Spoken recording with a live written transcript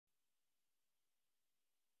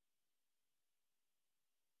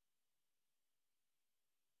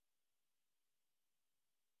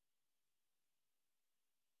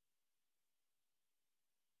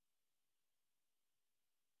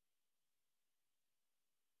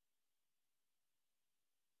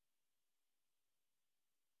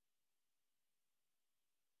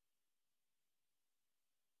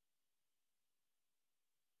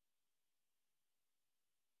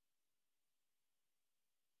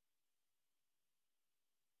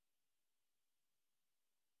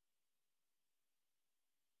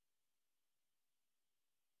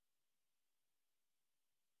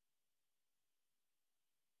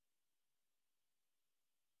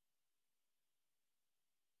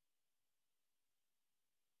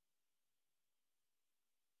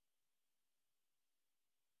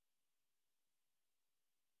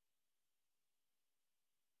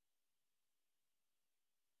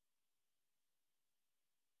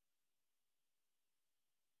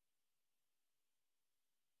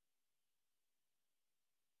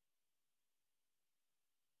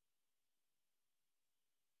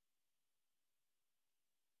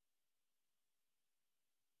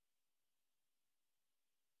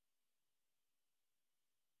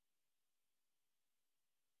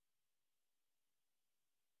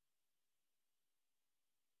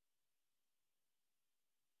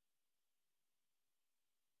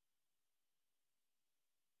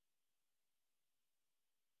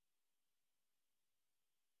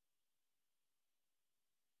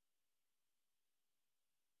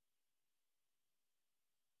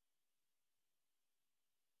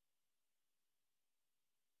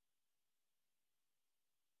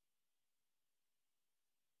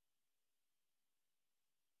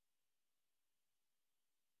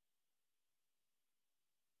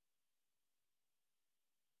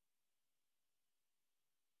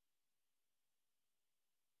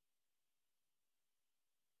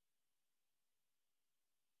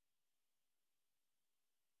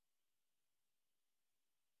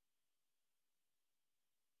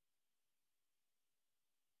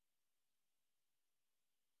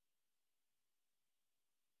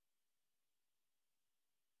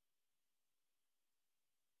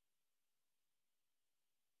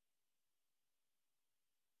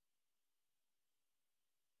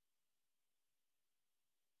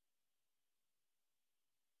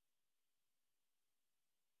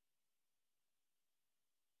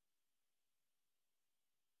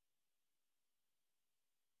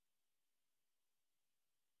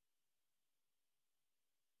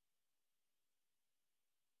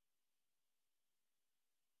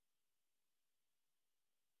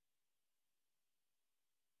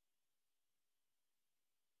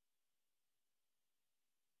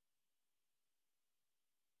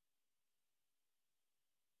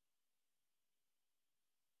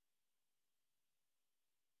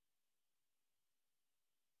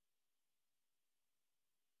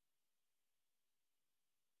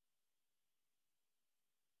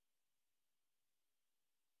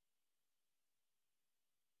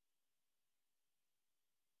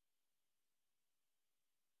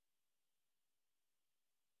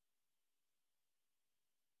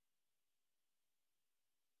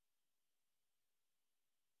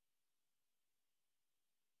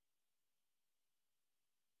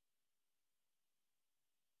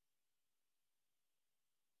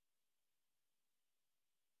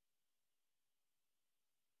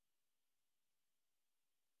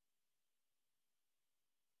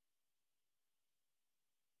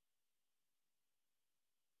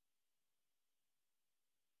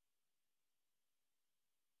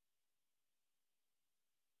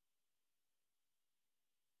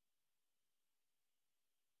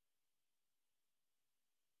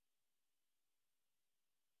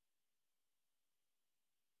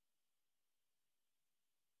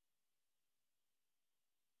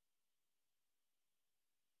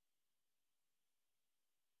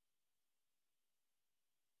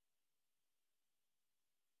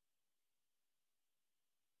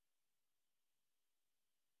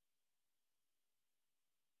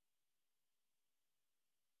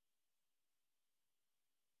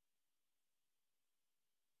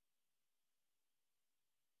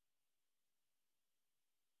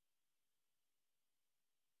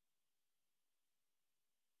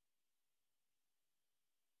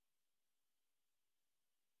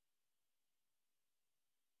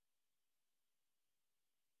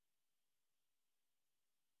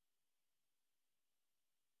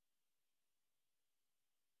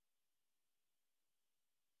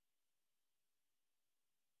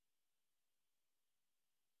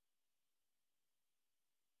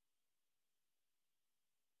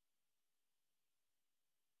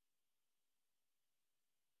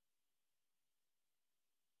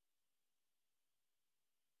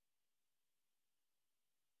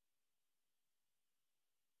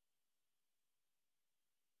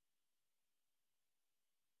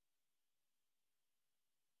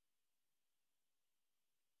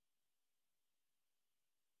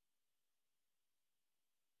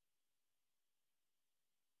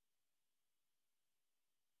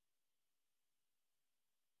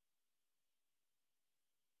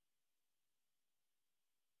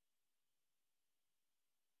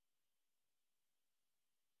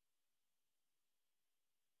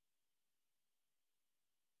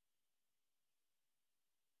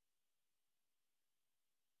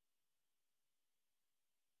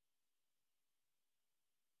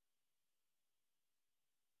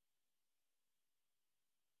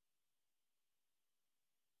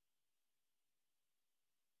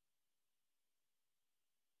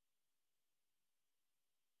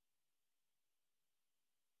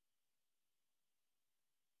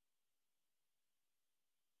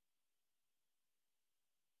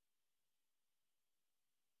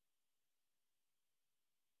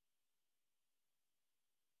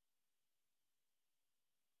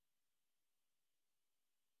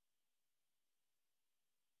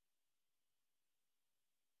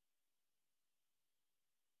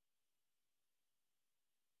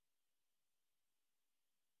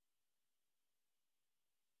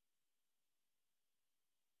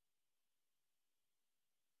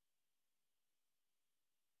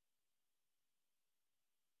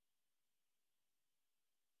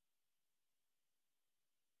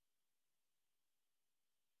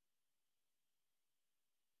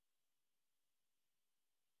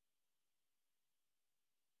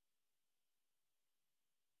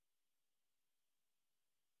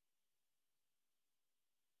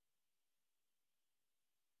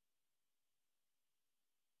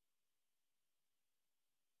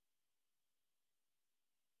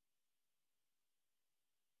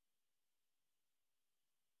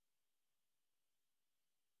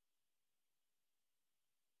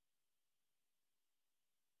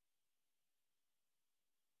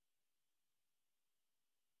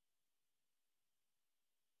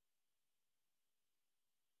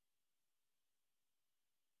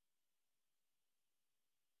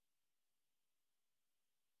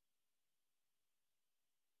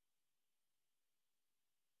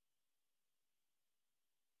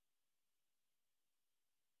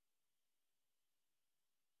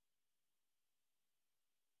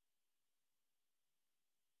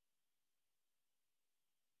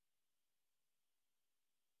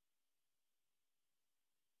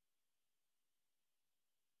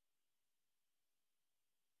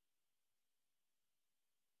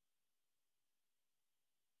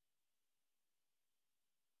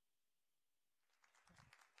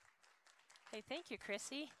Hey, thank you,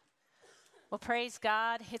 Chrissy. Well, praise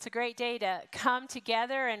God. It's a great day to come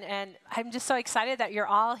together, and I'm just so excited that you're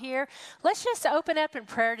all here. Let's just open up in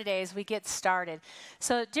prayer today as we get started.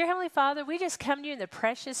 So, dear Heavenly Father, we just come to you in the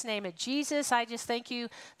precious name of Jesus. I just thank you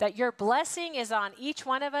that your blessing is on each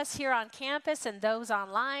one of us here on campus and those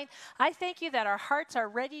online. I thank you that our hearts are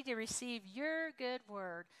ready to receive your good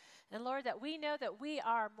word. And Lord, that we know that we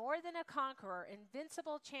are more than a conqueror,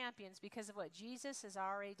 invincible champions because of what Jesus has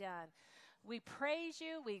already done. We praise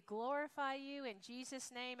you. We glorify you. In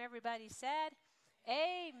Jesus' name, everybody said,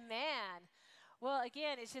 amen. Well,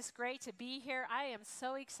 again, it's just great to be here. I am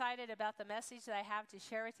so excited about the message that I have to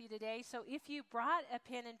share with you today. So if you brought a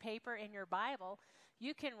pen and paper in your Bible,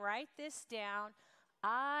 you can write this down.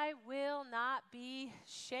 I will not be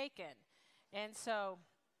shaken. And so,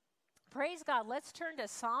 praise God. Let's turn to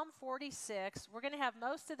Psalm 46. We're going to have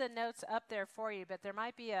most of the notes up there for you, but there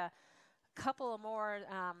might be a couple of more.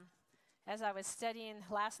 As I was studying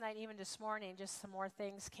last night, even this morning, just some more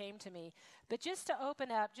things came to me. But just to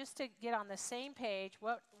open up, just to get on the same page,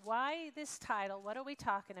 why this title? What are we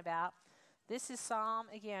talking about? This is Psalm,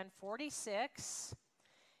 again, 46,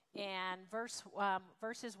 and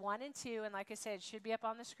verses 1 and 2. And like I said, it should be up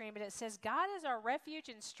on the screen, but it says, God is our refuge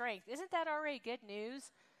and strength. Isn't that already good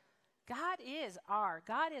news? God is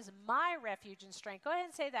my refuge and strength. Go ahead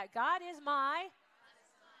and say that. God is my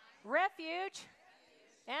refuge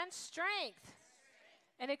and strength.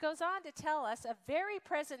 And it goes on to tell us a very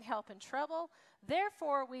present help in trouble.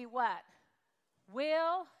 Therefore we what?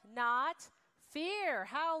 Will not fear.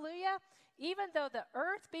 Hallelujah. Even though the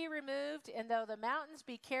earth be removed and though the mountains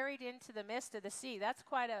be carried into the midst of the sea. That's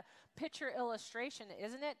quite a picture illustration,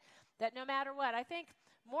 isn't it? That no matter what, I think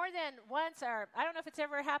more than once, or I don't know if it's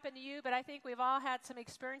ever happened to you, but I think we've all had some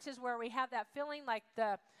experiences where we have that feeling like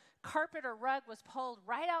the carpet or rug was pulled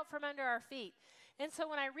right out from under our feet. And so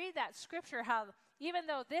when I read that scripture, how even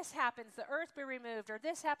though this happens, the earth be removed, or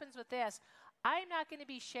this happens with this, I'm not going to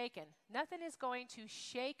be shaken. Nothing is going to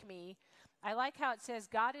shake me. I like how it says,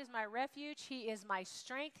 God is my refuge. He is my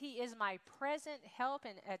strength. He is my present help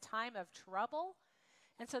in a time of trouble.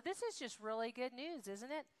 And so this is just really good news,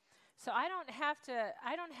 isn't it? So I don't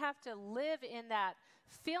have to live in that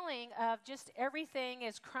feeling of just everything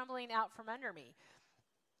is crumbling out from under me.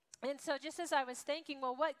 And so just as I was thinking,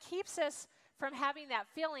 well, what keeps us from having that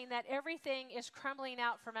feeling that everything is crumbling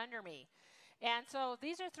out from under me? And so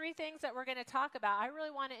these are three things that we're going to talk about. I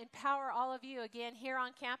really want to empower all of you again here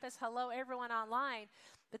on campus. Hello, everyone online.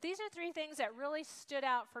 But these are three things that really stood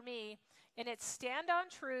out for me. And it's stand on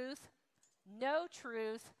truth, know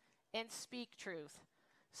truth, and speak truth.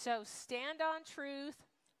 So stand on truth,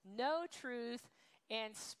 know truth,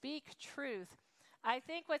 and speak truth. I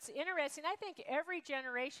think what's interesting, I think every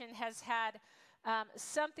generation has had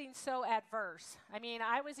something so adverse. I mean,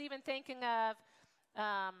 I was even thinking of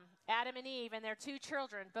Adam and Eve and their two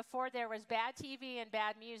children before there was bad TV and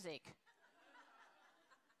bad music.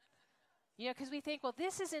 You know, because we think, well,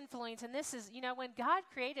 this is influence, and this is, you know, when God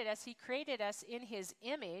created us, he created us in his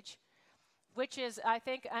image, which is, I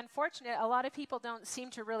think, unfortunate. A lot of people don't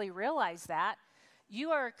seem to really realize that.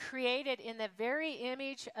 You are created in the very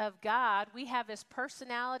image of God. We have his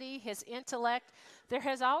personality, his intellect. There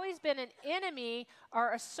has always been an enemy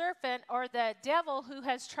or a serpent or the devil who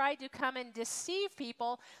has tried to come and deceive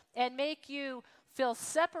people and make you feel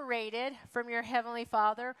separated from your Heavenly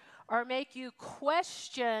Father or make you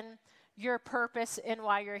question your purpose and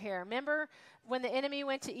why you're here. Remember when the enemy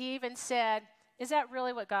went to Eve and said, is that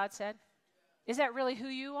really what God said? Is that really who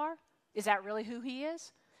you are? Is that really who he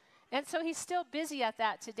is? And so he's still busy at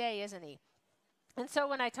that today, isn't he? And so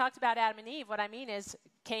when I talked about Adam and Eve, what I mean is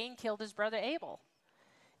Cain killed his brother Abel.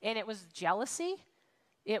 And it was jealousy.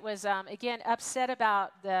 It was, again, upset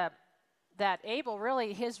about that Abel,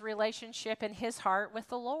 really, his relationship and his heart with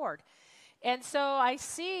the Lord. And so I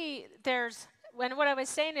see what I was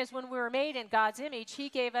saying is when we were made in God's image, he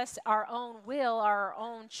gave us our own will, our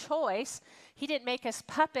own choice. He didn't make us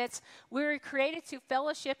puppets. We were created to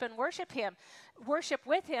fellowship and worship him. Worship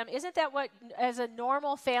with him. Isn't that what, as a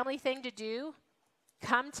normal family thing to do?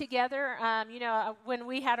 Come together. When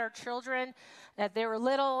we had our children, they were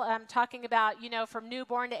little, talking about, from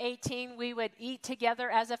newborn to 18, we would eat together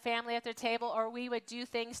as a family at the table, or we would do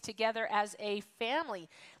things together as a family.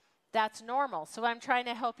 That's normal. So what I'm trying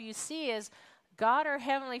to help you see is God, our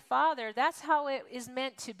Heavenly Father, that's how it is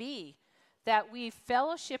meant to be, that we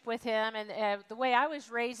fellowship with him. And the way I was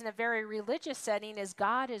raised in a very religious setting is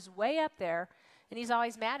God is way up there, and he's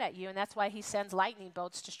always mad at you, and that's why he sends lightning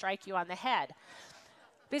bolts to strike you on the head.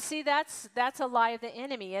 But see, that's a lie of the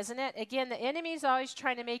enemy, isn't it? Again, the enemy's always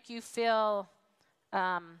trying to make you feel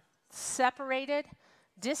separated,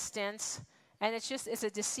 distance, And it's a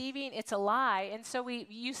deceiving, it's a lie. And so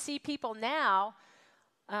you see people now,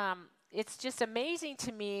 it's just amazing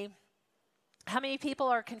to me how many people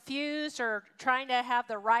are confused or trying to have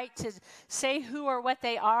the right to say who or what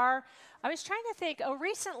they are. I was trying to think,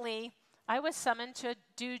 recently I was summoned to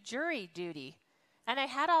do jury duty. And I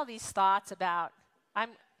had all these thoughts about,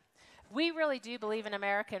 we really do believe in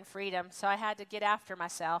American freedom, so I had to get after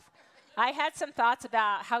myself. I had some thoughts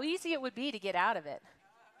about how easy it would be to get out of it.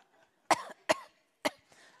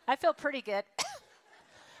 I feel pretty good.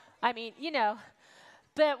 I mean,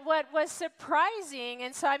 but what was surprising,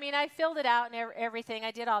 and so, I filled it out and everything.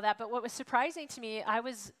 I did all that. But what was surprising to me, I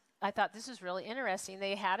thought this was really interesting.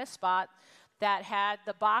 They had a spot that had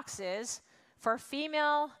the boxes for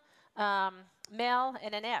female, male,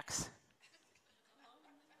 and an X.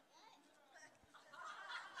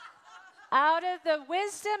 Out of the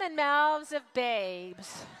wisdom and mouths of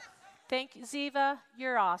babes. Thank you, Ziva.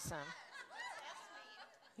 You're awesome.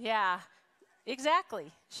 Yeah,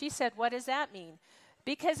 exactly. She said, what does that mean?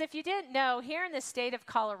 Because if you didn't know, here in the state of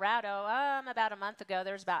Colorado, about a month ago,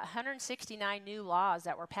 there was about 169 new laws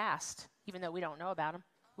that were passed, even though we don't know about them.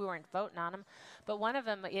 We weren't voting on them. But one of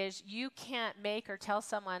them is you can't make or tell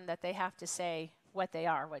someone that they have to say what they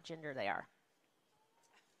are, what gender they are.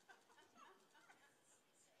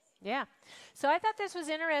 Yeah. So I thought this was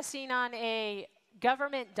interesting on a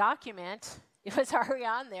government document. It was already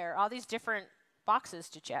on there, all these different boxes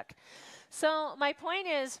to check. So my point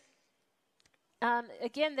is,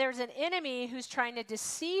 again, there's an enemy who's trying to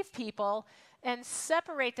deceive people and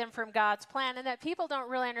separate them from God's plan, and that people don't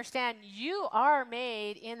really understand you are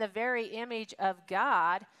made in the very image of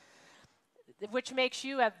God, which makes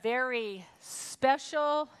you a very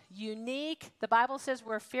special, unique. The Bible says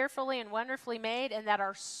we're fearfully and wonderfully made, and that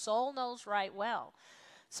our soul knows right well.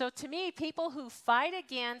 So to me, people who fight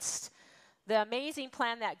against the amazing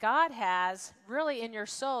plan that God has, really in your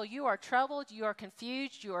soul, you are troubled, you are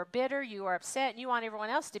confused, you are bitter, you are upset, and you want everyone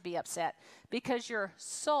else to be upset because your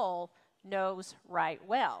soul knows right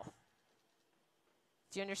well.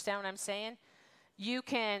 Do you understand what I'm saying? You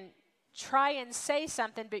can try and say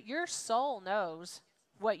something, but your soul knows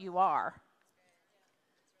what you are.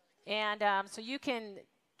 And so you can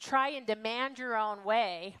try and demand your own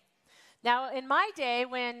way. Now, in my day,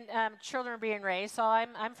 when children were being raised, so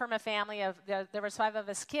I'm from a family of, there was 5 of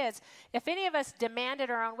us kids. If any of us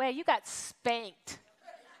demanded our own way, you got spanked.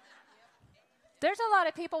 There's a lot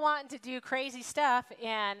of people wanting to do crazy stuff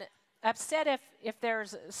and upset if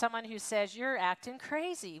there's someone who says, you're acting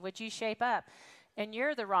crazy, would you shape up? And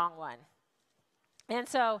you're the wrong one. And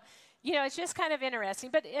so, it's just kind of interesting.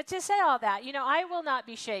 But to say all that, I will not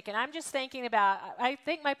be shaken. I'm just thinking about, I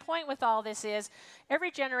think my point with all this is every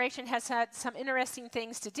generation has had some interesting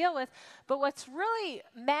things to deal with. But what's really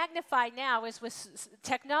magnified now is with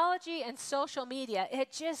technology and social media.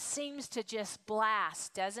 It just seems to just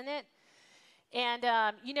blast, doesn't it? And,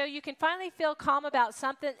 you can finally feel calm about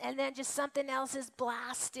something, and then just something else is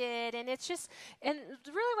blasted. And it's just, and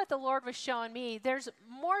really what the Lord was showing me, there's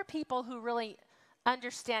more people who really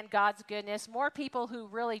understand God's goodness, more people who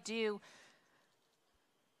really do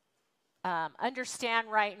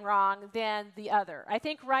understand right and wrong than the other. I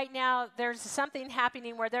think right now there's something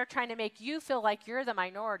happening where they're trying to make you feel like you're the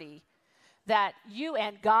minority, that you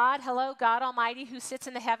and God, hello, God Almighty who sits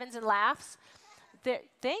in the heavens and laughs,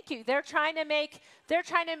 thank you. They're trying to make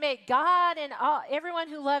God and everyone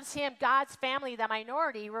who loves Him, God's family, the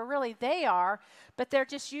minority, where really they are. But they're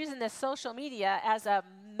just using the social media as a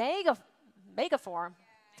megaphone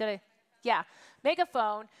to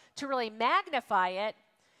really magnify it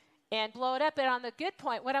and blow it up. And on the good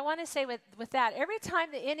point, what I want to say with that, every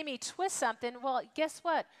time the enemy twists something, well, guess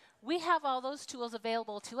what? We have all those tools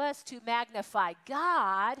available to us to magnify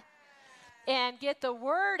God and get the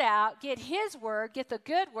word out, get His word, get the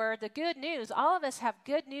good news. All of us have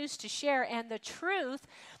good news to share and the truth,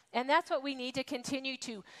 and that's what we need to continue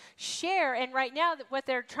to share. And right now, what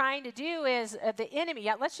they're trying to do is the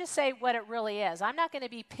enemy. Let's just say what it really is. I'm not going to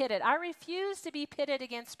be pitted. I refuse to be pitted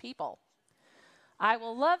against people. I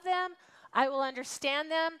will love them. I will understand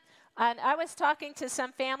them. And I was talking to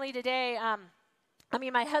some family today,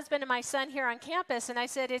 my husband and my son here on campus, and I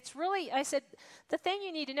said, the thing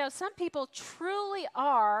you need to know, some people truly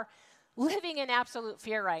are living in absolute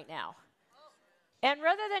fear right now. And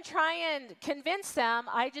rather than try and convince them,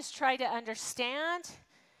 I just try to understand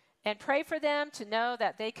and pray for them to know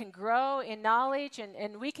that they can grow in knowledge,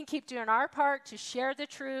 and we can keep doing our part to share the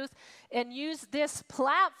truth and use this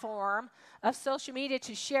platform of social media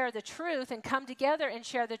to share the truth and come together and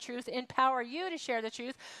share the truth, empower you to share the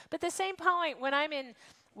truth. But at the same point, when I'm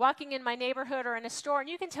walking in my neighborhood or in a store, and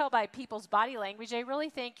you can tell by people's body language, they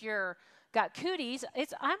really think you're got cooties,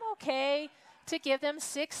 I'm okay to give them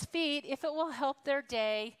 6 feet if it will help their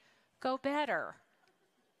day go better.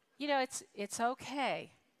 You know, it's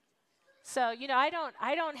okay. So, you know, I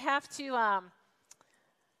don't have to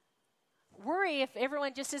worry if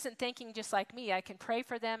everyone just isn't thinking just like me. I can pray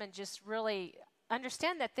for them and just really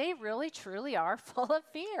understand that they really, truly are full of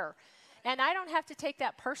fear. And I don't have to take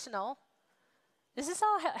that personal. Is this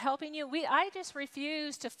all helping you? I just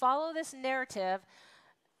refuse to follow this narrative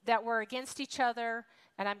that we're against each other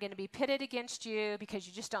and I'm going to be pitted against you because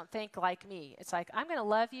you just don't think like me. It's like, I'm going to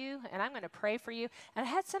love you and I'm going to pray for you. And I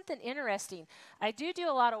had something interesting. I do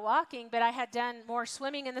a lot of walking, but I had done more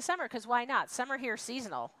swimming in the summer because why not? Summer here is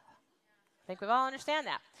seasonal. I think we all understand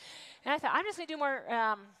that. And I thought, I'm just going to do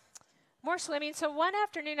more swimming. So one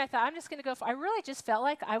afternoon, I thought, I'm just going to go. I really just felt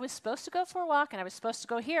like I was supposed to go for a walk, and I was supposed to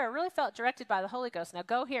go here. I really felt directed by the Holy Ghost. Now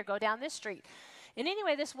go here, go down this street. And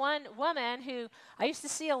anyway, this one woman who I used to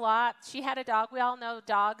see a lot, she had a dog. We all know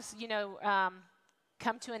dogs, you know,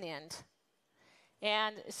 come to an end.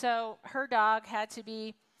 And so her dog had to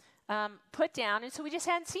be put down, and so we just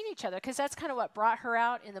hadn't seen each other because that's kind of what brought her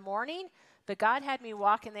out in the morning. But God had me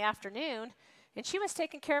walk in the afternoon, and she was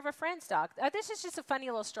taking care of a friend's dog. This is just a funny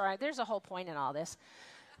little story. There's a whole point in all this.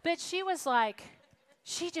 But she was like,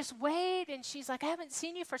 she just waved, and she's like, I haven't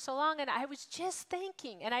seen you for so long. And I was just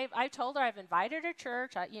thinking, and I told her I've invited her to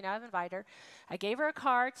church. I've invited her. I gave her a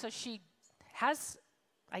card, so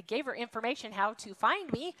I gave her information how to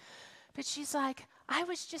find me. But she's like, I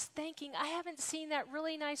was just thinking, I haven't seen that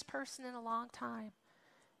really nice person in a long time.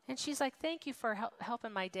 And she's like, thank you for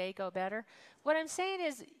helping my day go better. What I'm saying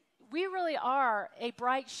is, we really are a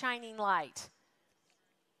bright, shining light.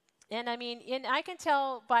 And I mean, I can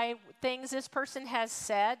tell by things this person has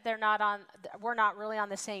said, we're not really on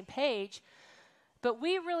the same page, but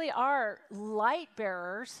we really are light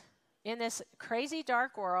bearers in this crazy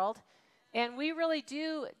dark world, and we really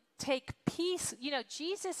do take peace. You know,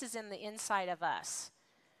 Jesus is in the inside of us.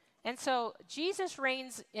 And so Jesus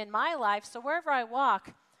reigns in my life, so wherever I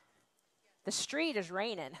walk, the street is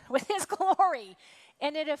raining with his glory,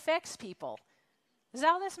 and it affects people. Does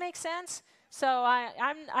all this make sense? So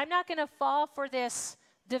I'm not going to fall for this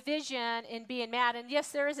division and being mad. And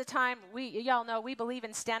yes, there is a time, y'all know we believe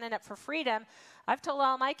in standing up for freedom. I've told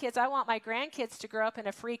all my kids I want my grandkids to grow up in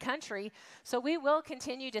a free country. So we will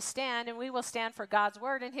continue to stand, and we will stand for God's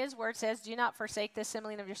word. And his word says, do not forsake the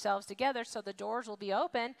assembling of yourselves together, so the doors will be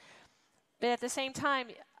open. But at the same time,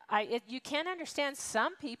 you can understand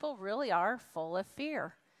some people really are full of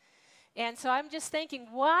fear. And so I'm just thinking,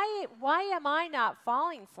 why am I not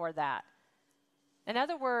falling for that? In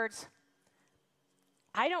other words,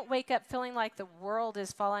 I don't wake up feeling like the world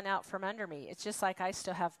is falling out from under me. It's just like I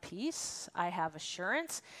still have peace. I have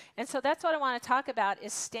assurance. And so that's what I want to talk about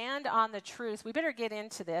is stand on the truth. We better get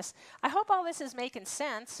into this. I hope all this is making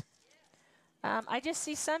sense. I just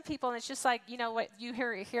see some people, and it's just like, you know, what you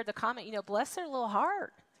hear the comment, you know, bless their little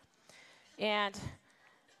heart. And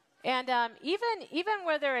even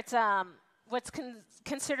whether it's what's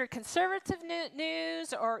considered conservative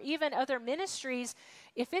news or even other ministries,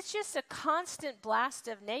 if it's just a constant blast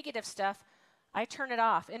of negative stuff, I turn it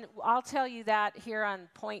off. And I'll tell you that here on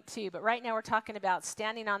point 2. But right now we're talking about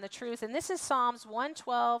standing on the truth. And this is Psalms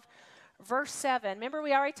 112, verse 7. Remember,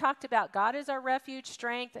 we already talked about God is our refuge,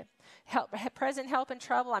 strength, present help in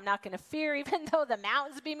trouble. I'm not going to fear, even though the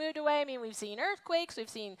mountains be moved away. I mean, we've seen earthquakes, we've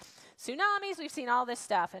seen tsunamis, we've seen all this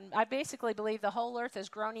stuff. And I basically believe the whole earth is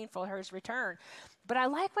groaning for his return. But I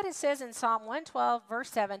like what it says in Psalm 112, verse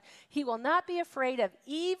 7. He will not be afraid of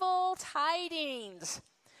evil tidings.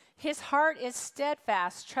 His heart is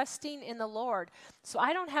steadfast, trusting in the Lord. So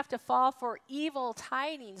I don't have to fall for evil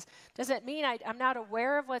tidings. Does it mean I'm not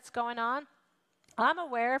aware of what's going on? I'm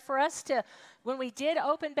aware for us to, when we did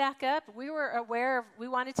open back up, we were aware of, we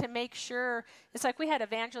wanted to make sure, it's like we had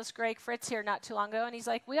evangelist Greg Fritz here not too long ago, and he's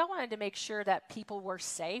like, we all wanted to make sure that people were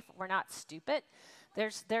safe. We're not stupid.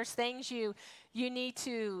 There's things you need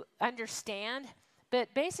to understand.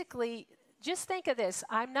 But basically, just think of this.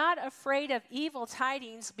 I'm not afraid of evil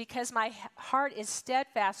tidings because my heart is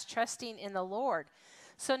steadfast, trusting in the Lord.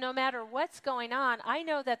 So no matter what's going on, I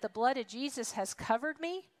know that the blood of Jesus has covered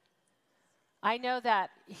me. I know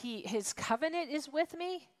that his covenant is with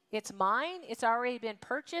me. It's mine. It's already been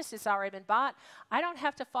purchased. It's already been bought. I don't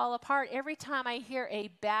have to fall apart every time I hear a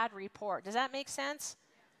bad report. Does that make sense?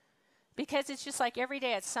 Because it's just like every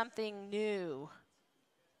day it's something new.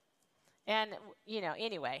 And, you know,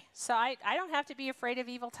 anyway, so I don't have to be afraid of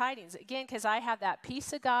evil tidings. Again, because I have that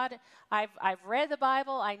peace of God. I've read the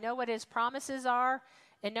Bible. I know what his promises are.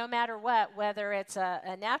 And no matter what, whether it's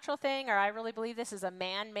a natural thing or I really believe this is a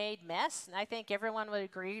man-made mess, and I think everyone would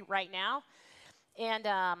agree right now. And,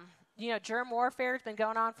 germ warfare has been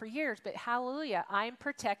going on for years, but hallelujah, I'm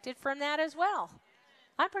protected from that as well.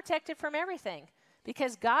 I'm protected from everything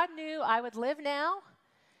because God knew I would live now.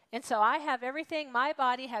 And so I have everything, my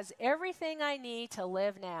body has everything I need to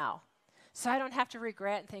live now. So I don't have to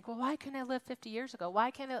regret and think, well, why couldn't I live 50 years ago?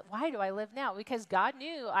 Why do I live now? Because God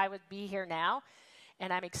knew I would be here now,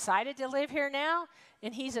 and I'm excited to live here now,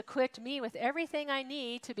 and he's equipped me with everything I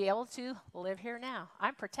need to be able to live here now.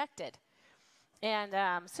 I'm protected. And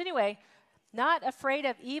so anyway, not afraid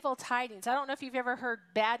of evil tidings. I don't know if you've ever heard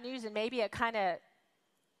bad news, and maybe it kind of,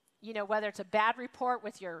 whether it's a bad report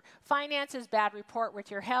with your finances, bad report with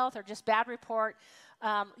your health, or just bad report,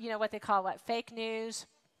 what they call fake news.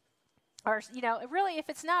 Or, really, if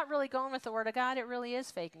it's not really going with the Word of God, it really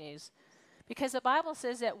is fake news. Because the Bible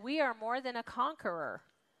says that we are more than a conqueror.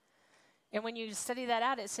 And when you study that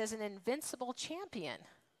out, it says an invincible champion.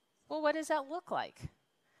 Well, what does that look like?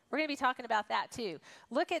 We're going to be talking about that too.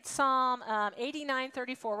 Look at Psalm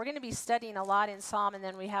 89:34. We're going to be studying a lot in Psalm, and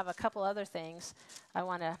then we have a couple other things I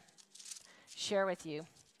want to share with you.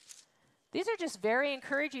 These are just very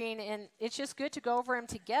encouraging, and it's just good to go over them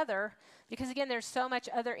together because, again, there's so much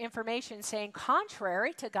other information saying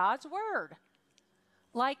contrary to God's word.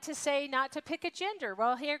 Like to say not to pick a gender.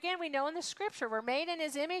 Well, here again, we know in the scripture, we're made in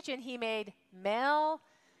his image, and he made male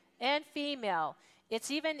and female.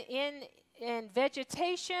 It's even in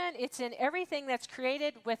vegetation. It's in everything that's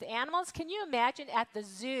created with animals. Can you imagine at the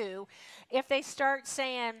zoo if they start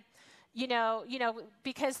saying,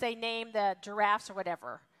 because they name the giraffes or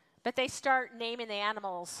whatever, but they start naming the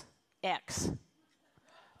animals X.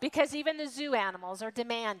 Because even the zoo animals are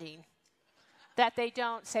demanding that they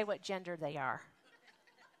don't say what gender they are.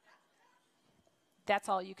 That's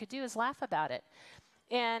all you could do is laugh about it.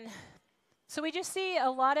 And so we just see a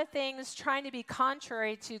lot of things trying to be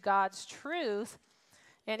contrary to God's truth.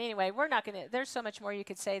 And anyway, we're not going to, there's so much more you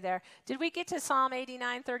could say there. Did we get to Psalm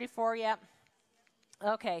 89:34 yet?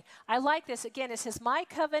 Okay, I like this. Again, it says, my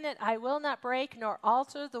covenant I will not break nor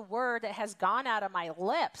alter the word that has gone out of my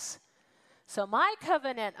lips. So my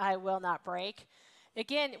covenant I will not break.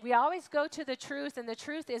 Again, we always go to the truth, and the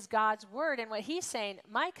truth is God's word. And what he's saying,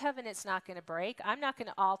 my covenant's not going to break. I'm not going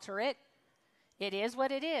to alter it. It is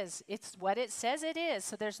what it is. It's what it says it is.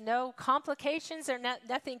 So there's no complications. There's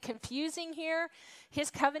nothing confusing here. His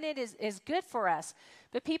covenant is good for us.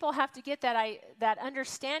 But people have to get that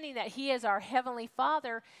understanding that he is our heavenly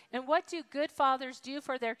Father. And what do good fathers do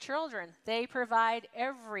for their children? They provide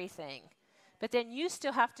everything. But then you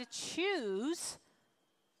still have to choose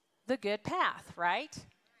the good path, right?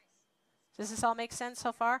 Does this all make sense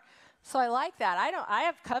so far? So I like that. I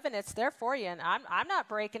have covenants there for you, and I'm not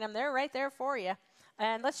breaking them. They're right there for you.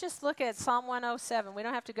 And let's just look at Psalm 107. We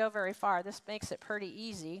don't have to go very far. This makes it pretty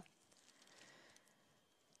easy.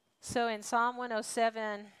 So in Psalm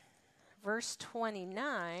 107, verse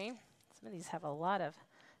 29, some of these have a lot of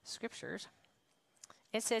scriptures.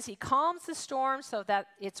 It says, he calms the storm so that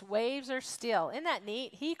its waves are still. Isn't that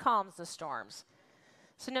neat? He calms the storms.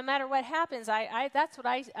 So no matter what happens, that's what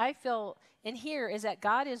I feel in here is that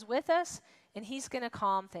God is with us, and he's going to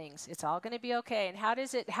calm things. It's all going to be okay. And how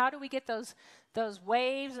do we get those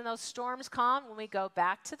waves and those storms calm? When we go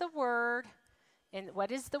back to the Word. And what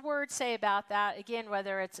does the Word say about that? Again,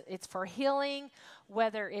 whether it's for healing,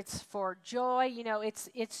 whether it's for joy,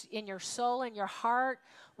 it's in your soul and your heart.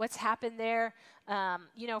 What's happened there?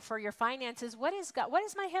 For your finances. What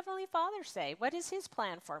does my Heavenly Father say? What is his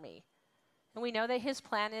plan for me? And we know that his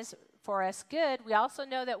plan is for us good. We also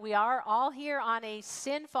know that we are all here on a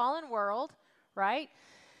sin-fallen world, right?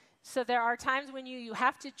 So there are times when you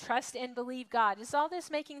have to trust and believe God. Is all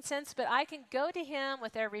this making sense? But I can go to him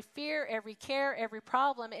with every fear, every care, every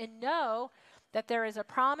problem, and know that there is a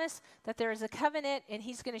promise, that there is a covenant, and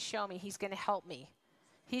he's going to show me. He's going to help me.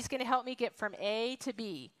 He's going to help me get from A to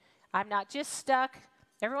B. I'm not just stuck.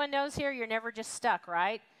 Everyone knows here you're never just stuck,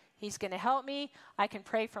 right? He's going to help me. I can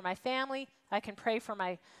pray for my family. I can pray for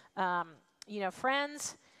my,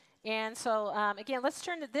 friends. And so, again, let's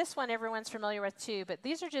turn to this one everyone's familiar with too. But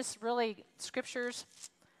these are just really scriptures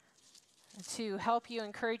to help you,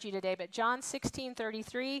 encourage you today. But John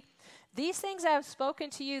 16:33, these things I have spoken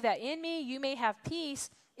to you, that in me you may have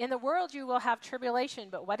peace. In the world you will have tribulation.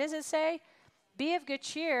 But what does it say? Be of good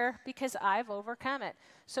cheer, because I've overcome it.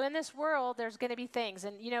 So in this world, there's going to be things.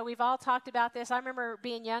 And, we've all talked about this. I remember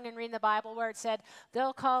being young and reading the Bible where it said,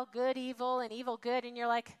 they'll call good evil and evil good. And you're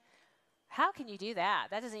like, how can you do that?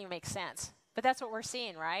 That doesn't even make sense. But that's what we're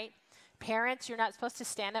seeing, right? Parents, you're not supposed to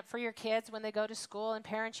stand up for your kids when they go to school. And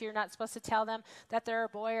parents, you're not supposed to tell them that they're a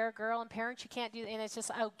boy or a girl. And parents, you can't do that. And it's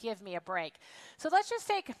just, oh, give me a break. So let's just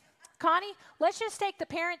take, Connie, let's just take the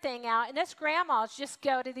parent thing out. And us grandmas just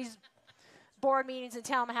go to these board meetings and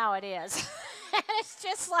tell them how it is. And it's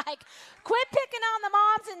just like, quit picking on the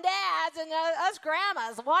moms and dads and us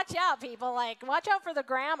grandmas. Watch out, people. Like, watch out for the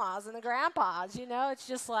grandmas and the grandpas. You know, it's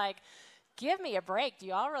just like, give me a break. Do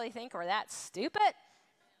you all really think we're that stupid?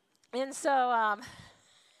 And so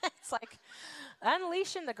it's like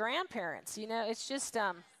unleashing the grandparents. You know, it's just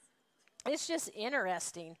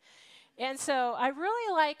interesting. And so I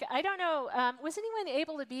really like, I don't know, was anyone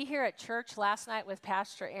able to be here at church last night with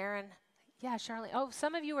Pastor Aaron? Yeah, Charlene. Oh,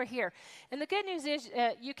 some of you were here. And the good news is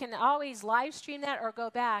you can always live stream that or go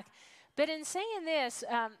back. But in saying this,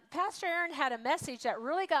 Pastor Aaron had a message that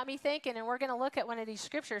really got me thinking, and we're going to look at one of these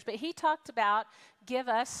scriptures. But he talked about give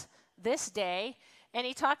us this day. And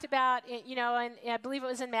he talked about, you know, and I believe it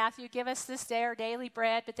was in Matthew, give us this day our daily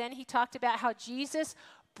bread. But then he talked about how Jesus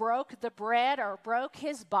broke the bread or broke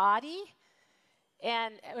his body.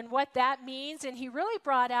 And what that means, and he really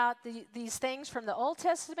brought out these things from the Old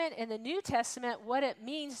Testament and the New Testament, what it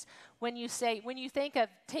means when you think of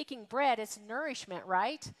taking bread, it's nourishment,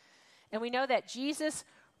 right? And we know that Jesus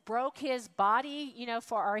broke his body, you know,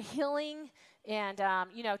 for our healing and,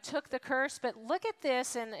 you know, took the curse. But look at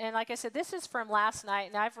this, and like I said, this is from last night,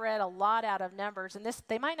 and I've read a lot out of Numbers, and this,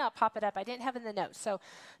 they might not pop it up. I didn't have it in the notes. So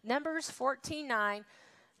Numbers 14:9,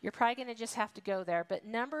 you're probably going to just have to go there, but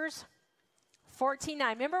Numbers 14:9.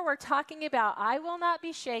 Remember, we're talking about I will not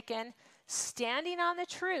be shaken, standing on the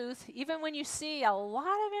truth, even when you see a lot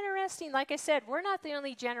of interesting, like I said, we're not the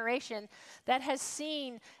only generation that has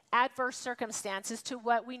seen adverse circumstances to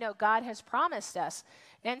what we know God has promised us.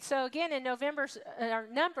 And so again, in Numbers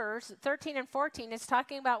 13 and 14, it's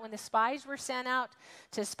talking about when the spies were sent out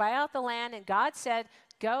to spy out the land, and God said,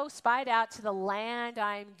 go spy it out to the land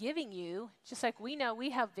I'm giving you, just like we know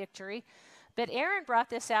we have victory. But Aaron brought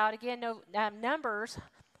this out, again, Numbers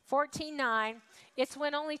 14:9. It's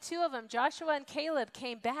when only two of them, Joshua and Caleb,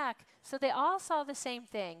 came back. So they all saw the same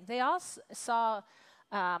thing. They all saw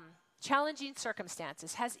challenging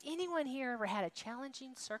circumstances. Has anyone here ever had a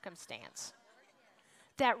challenging circumstance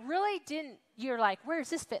that really didn't, you're like, where does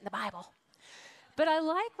this fit in the Bible? But I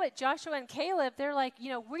like what Joshua and Caleb, they're like, you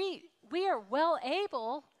know, we are well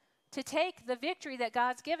able to take the victory that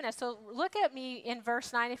God's given us. So look at me in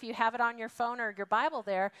verse 9 if you have it on your phone or your Bible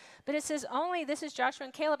there. But it says only, this is Joshua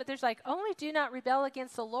and Caleb, but there's like, only do not rebel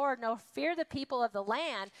against the Lord, nor fear the people of the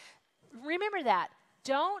land. Remember that.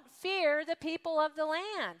 Don't fear the people of the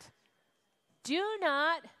land. Do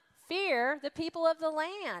not fear the people of the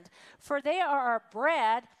land, for they are our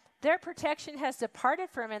bread. Their protection has departed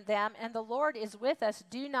from them, and the Lord is with us.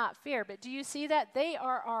 Do not fear. But do you see that? They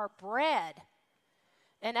are our bread.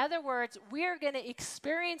 In other words, we're going to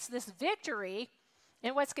experience this victory,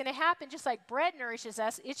 and what's going to happen, just like bread nourishes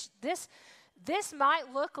us, this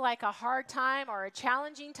might look like a hard time or a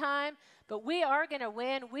challenging time, but we are going to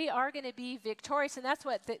win. We are going to be victorious, and that's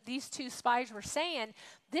what these two spies were saying.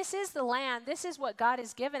 This is the land. This is what God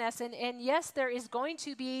has given us, and yes, there is going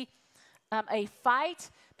to be a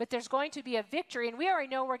fight, but there's going to be a victory, and we already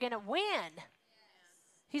know we're going to win. Yes.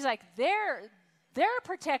 He's like, their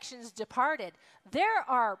protection's departed. They're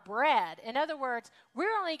our bread. In other words, we're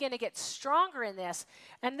only going to get stronger in this.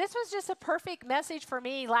 And this was just a perfect message for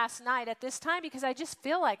me last night at this time, because I just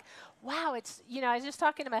feel like, wow, it's, you know, I was just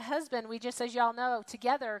talking to my husband. We just, as y'all know,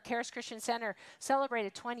 together, Charis Christian Center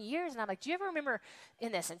celebrated 20 years. And I'm like, do you ever remember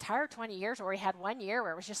in this entire 20 years where we had 1 year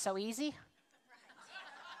where it was just so easy?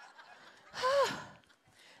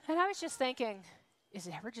 And I was just thinking, is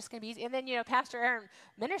it ever just going to be easy? And then, you know, Pastor Aaron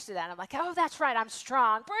ministered that. And I'm like, oh, that's right. I'm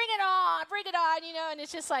strong. Bring it on, you know. And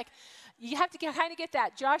it's just like, you have to kind of get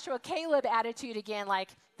that Joshua Caleb attitude again. Like,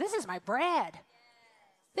 this is my bread.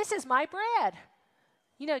 This is my bread.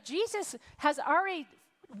 You know, Jesus has already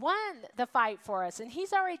won the fight for us. And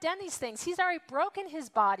he's already done these things. He's already broken his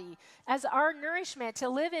body as our nourishment to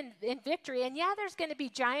live in victory. And yeah, there's going to be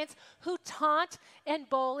giants who taunt and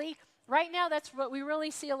bully. Right now, that's what we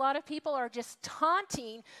really see. A lot of people are just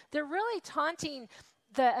taunting. They're really taunting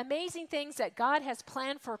the amazing things that God has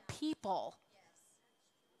planned for people.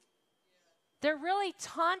 They're really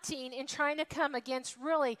taunting and trying to come against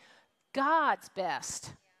really God's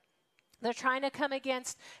best. They're trying to come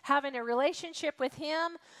against having a relationship with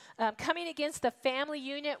him, coming against the family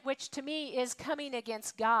unit, which to me is coming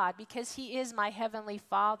against God, because he is my heavenly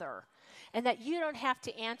Father. and that you don't have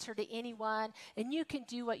to answer to anyone and you can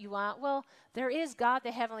do what you want. Well, there is God,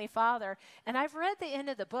 the Heavenly Father. And I've read the end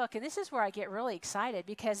of the book, and this is where I get really excited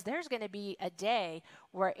because there's going to be a day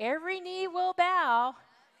where every knee will bow,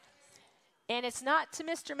 and it's not to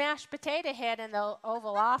Mr. Mashed Potato Head in the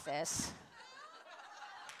Oval Office.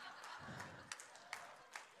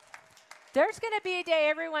 There's going to be a day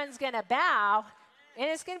everyone's going to bow, and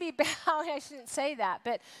it's going to be I shouldn't say that,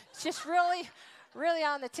 but it's just really, really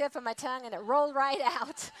on the tip of my tongue, and it rolled right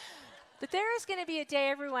out. But there is going to be a day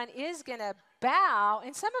everyone is going to bow,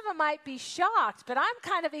 and some of them might be shocked, but I'm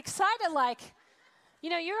kind of excited like,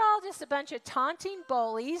 you're all just a bunch of taunting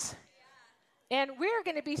bullies, and we're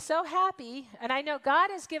going to be so happy. And I know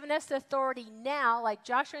God has given us the authority now, like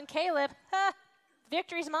Joshua and Caleb,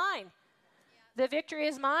 victory's mine. The victory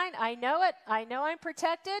is mine. I know it. I know I'm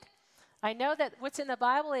protected. I know that what's in the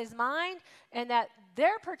Bible is mine, and that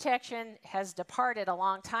their protection has departed a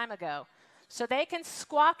long time ago. So they can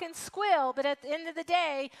squawk and squeal, but at the end of the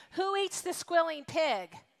day, who eats the squealing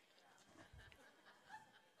pig?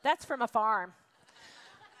 That's from a farm.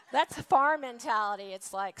 That's a farm mentality.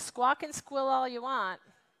 It's like squawk and squeal all you want,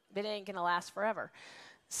 but it ain't going to last forever.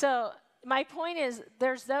 So my point is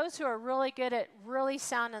there's those who are really good at really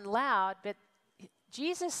sounding loud, but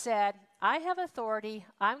Jesus said, I have authority,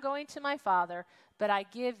 I'm going to my Father, but I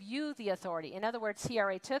give you the authority. In other words, he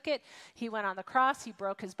already took it. He went on the cross, he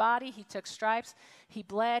broke his body, he took stripes, he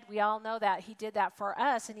bled. We all know that. He did that for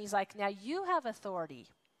us, and he's like, now you have authority.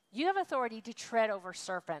 You have authority to tread over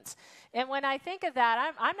serpents. And when I think of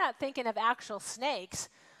that, I'm not thinking of actual snakes.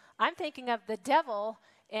 I'm thinking of the devil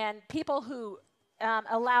and people who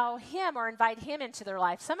allow him or invite him into their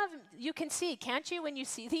life. Some of them you can see, can't you, when you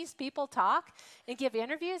see these people talk and give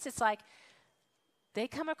interviews? It's like they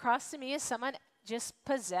come across to me as someone just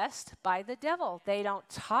possessed by the devil. They don't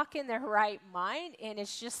talk in their right mind, and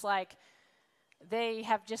it's just like they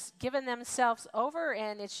have just given themselves over,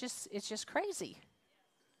 and it's just crazy.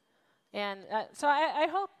 And so I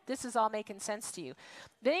hope this is all making sense to you.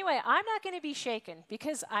 But anyway, I'm not going to be shaken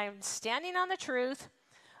because I'm standing on the truth.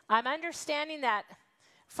 I'm understanding that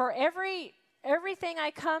for everything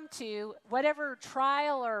I come to, whatever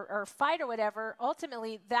trial or fight or whatever,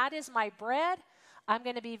 ultimately that is my bread. I'm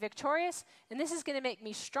going to be victorious, and this is going to make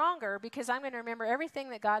me stronger because I'm going to remember everything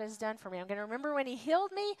that God has done for me. I'm going to remember when he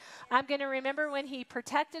healed me. I'm going to remember when he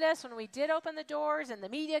protected us, when we did open the doors and the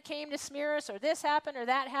media came to smear us, or this happened or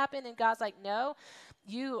that happened, and God's like, no,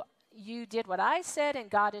 you did what I said,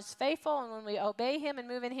 and God is faithful, and when we obey him and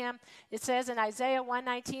move in him, it says in Isaiah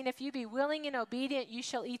 1:19, if you be willing and obedient, you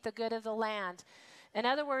shall eat the good of the land. In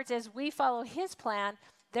other words, as we follow his plan,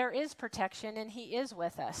 there is protection, and he is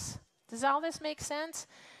with us. Does all this make sense?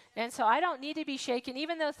 And so I don't need to be shaken,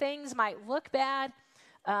 even though things might look bad.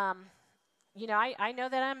 I know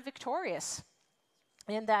that I'm victorious.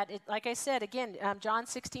 And that, like I said, again, John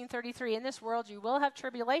 16:33, in this world you will have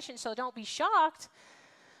tribulation, so don't be shocked.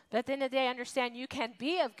 But at the end of the day, understand you can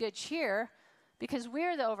be of good cheer because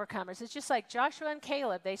we're the overcomers. It's just like Joshua and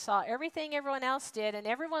Caleb. They saw everything everyone else did, and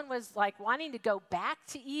everyone was like wanting to go back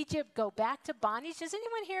to Egypt, go back to bondage. Does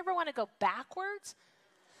anyone here ever want to go backwards?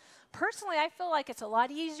 Personally, I feel like it's a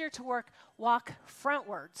lot easier to walk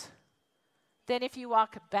frontwards than if you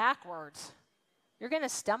walk backwards. You're going to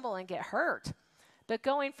stumble and get hurt. But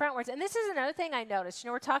going frontwards, and this is another thing I noticed.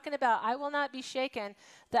 We're talking about I will not be shaken.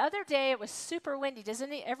 The other day, it was super windy.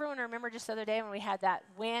 Doesn't everyone remember just the other day when we had that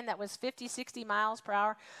wind that was 50, 60 miles per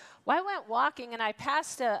hour? Well, I went walking, and I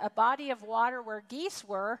passed a body of water where geese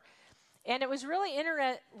were, and it was really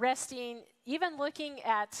interesting, even looking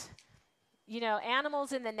at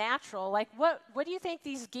animals in the natural. Like, what do you think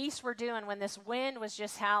these geese were doing when this wind was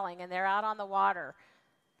just howling and they're out on the water?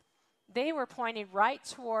 They were pointing right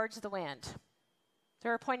towards the wind. They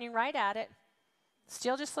were pointing right at it,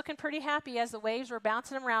 still just looking pretty happy as the waves were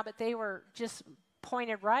bouncing them around, but they were just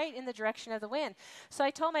pointed right in the direction of the wind. So I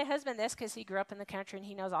told my husband this because he grew up in the country and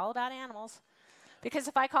he knows all about animals. Because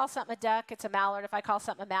if I call something a duck, it's a mallard. If I call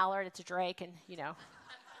something a mallard, it's a drake, and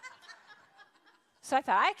So I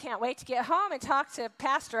thought, I can't wait to get home and talk to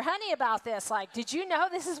Pastor Honey about this. Like, did you know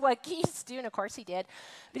this is what geese do? And of course he did.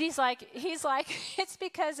 But he's like, it's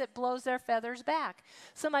because it blows their feathers back.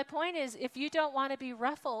 So my point is, if you don't want to be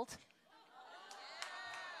ruffled,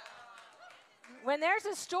 when there's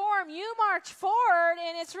a storm, you march forward,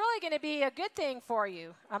 and it's really going to be a good thing for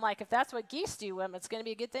you. I'm like, if that's what geese do, it's going to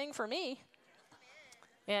be a good thing for me.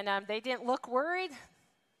 And they didn't look worried.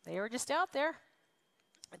 They were just out there.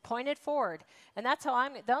 Pointed forward. And that's how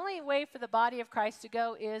the only way for the body of Christ to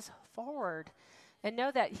go is forward. and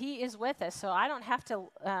know that he is with us. So I don't have to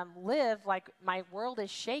live like my world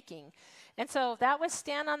is shaking. And so that was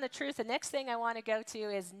stand on the truth. The next thing I want to go to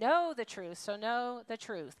is know the truth. So know the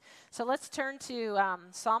truth. So let's turn to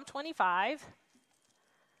Psalm 25.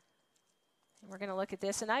 We're going to look at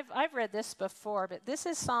this, and I've read this before, but this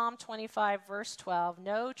is Psalm 25, verse 12,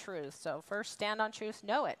 know truth. So first, stand on truth,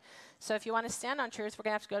 know it. So if you want to stand on truth, we're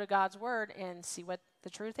going to have to go to God's word and see what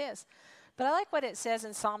the truth is. But I like what it says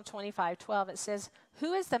in Psalm 25, 12. It says,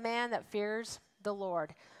 who is the man that fears the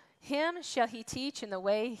Lord? Him shall he teach in the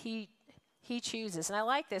way he chooses. And I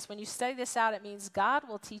like this. When you study this out, it means God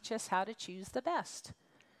will teach us how to choose the best.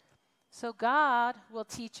 So God will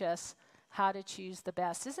teach us how to choose the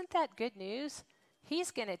best. Isn't that good news?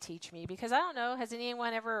 He's going to teach me, because I don't know, has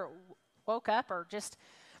anyone ever woke up or just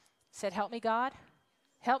said, help me, God?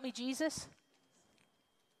 Help me, Jesus?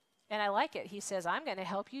 And I like it. He says, I'm going to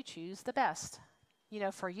help you choose the best. You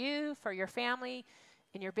know, for you, for your family,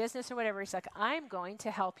 in your business or whatever. He's like, I'm going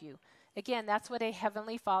to help you. Again, that's what a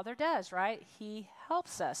heavenly Father does, right? He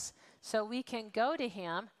helps us so we can go to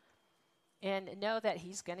him and know that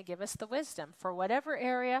he's going to give us the wisdom for whatever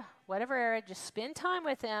area, just spend time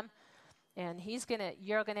with him, and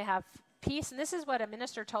you're going to have peace. And this is what a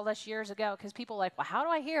minister told us years ago, because people are like, well, how do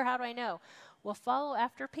I hear? How do I know? Well, follow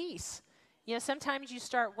after peace. You know, sometimes you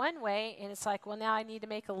start one way, and it's like, well, now I need to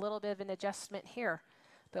make a little bit of an adjustment here.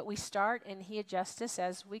 But we start, and he adjusts us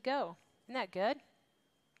as we go. Isn't that good?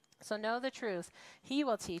 So know the truth. He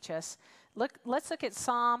will teach us. Let's look at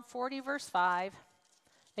Psalm 40, verse 5.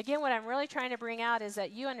 Again, what I'm really trying to bring out is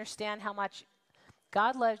that you understand how much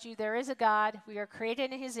God loves you. There is a God. We are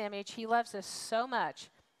created in his image. He loves us so much.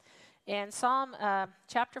 In Psalm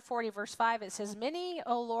chapter 40, verse 5, it says, many,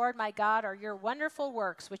 O Lord, my God, are your wonderful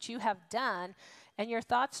works which you have done, and your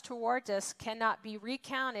thoughts towards us cannot be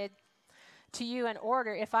recounted to you in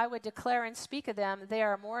order. If I would declare and speak of them, they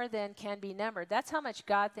are more than can be numbered. That's how much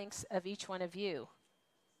God thinks of each one of you.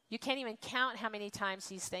 You can't even count how many times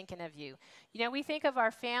he's thinking of you. You know, we think of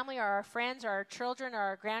our family or our friends or our children or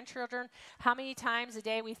our grandchildren, how many times a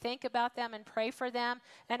day we think about them and pray for them.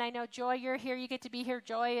 And I know, Joy, you're here. You get to be here.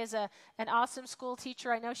 Joy is an awesome school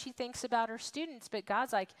teacher. I know she thinks about her students, but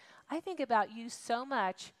God's like, I think about you so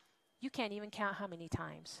much, you can't even count how many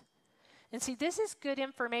times. And see, this is good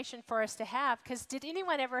information for us to have, because did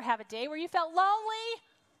anyone ever have a day where you felt lonely?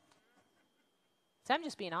 So I'm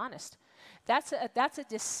just being honest. That's a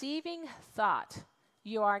deceiving thought.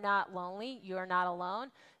 You are not lonely. You are not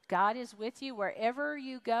alone. God is with you wherever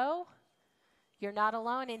you go. You're not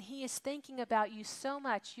alone, and he is thinking about you so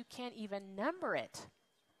much you can't even number it.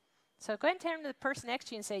 So go ahead and turn to the person next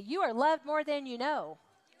to you and say, you are loved more than you know.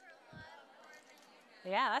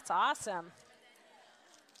 Yeah, that's awesome.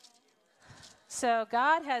 So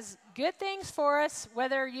God has good things for us,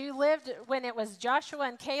 whether you lived when it was Joshua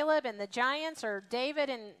and Caleb and the giants, or David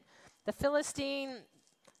and the Philistine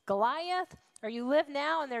Goliath, or you live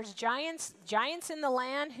now and there's giants in the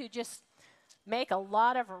land who just make a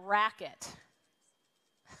lot of racket.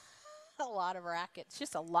 A lot of racket. It's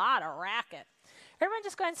just a lot of racket. Everyone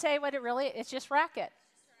just go ahead and say what it really is. It's just racket.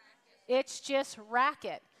 It's just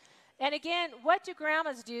racket. And again, what do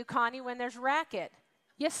grandmas do, Connie, when there's racket?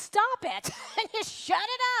 You stop it and you shut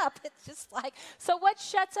it up. It's just like, so what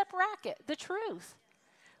shuts up racket? The truth.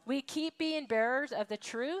 We keep being bearers of the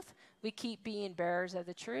truth. We keep being bearers of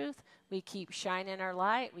the truth. We keep shining our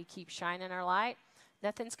light. We keep shining our light.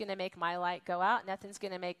 Nothing's going to make my light go out. Nothing's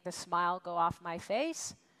going to make the smile go off my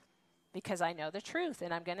face, because I know the truth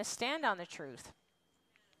and I'm going to stand on the truth.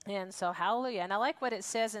 And so, hallelujah. And I like what it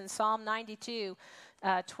says in Psalm 92,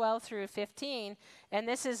 12 through 15. And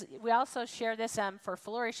this is, we also share this for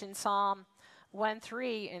Flourish in Psalm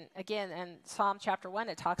 1:3. And again, in Psalm chapter 1,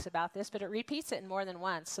 it talks about this, but it repeats it more than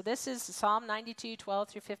once. So this is Psalm 92, 12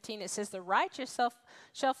 through 15. It says, the righteous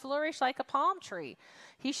shall flourish like a palm tree.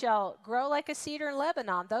 He shall grow like a cedar in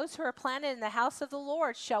Lebanon. Those who are planted in the house of the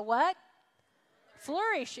Lord shall what?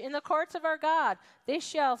 Flourish in the courts of our God. They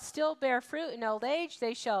shall still bear fruit in old age.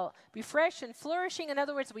 They shall be fresh and flourishing. In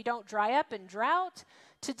other words, we don't dry up in drought.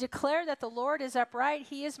 To declare that the Lord is upright,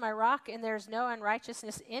 he is my rock, and there's no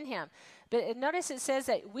unrighteousness in him. But notice it says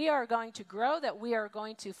that we are going to grow, that we are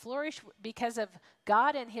going to flourish because of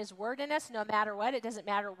God and his word in us, no matter what. It doesn't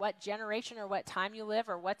matter what generation or what time you live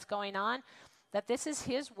or what's going on, that this is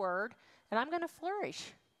his word, and I'm going to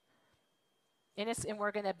flourish. And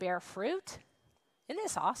we're going to bear fruit. Isn't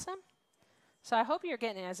this awesome? So I hope you're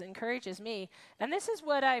getting as encouraged as me. And this is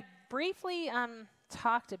what I briefly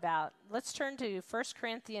talked about. Let's turn to 1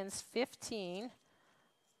 Corinthians 15.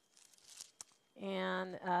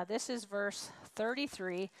 And this is verse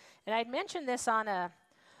 33. And I'd mentioned this on a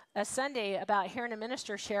a Sunday about hearing a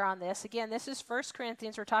minister share on this. Again, this is 1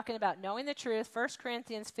 Corinthians. We're talking about knowing the truth. 1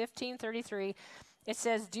 Corinthians 15:33. It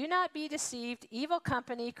says, "Do not be deceived. Evil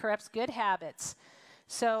company corrupts good habits."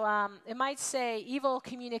 So it might say evil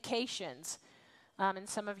communications in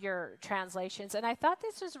some of your translations. And I thought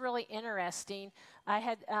this was really interesting. I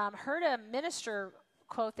had heard a minister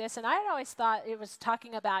quote this, and I had always thought it was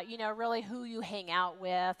talking about, really who you hang out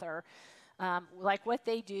with, or like what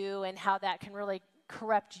they do and how that can really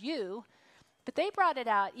corrupt you. But they brought it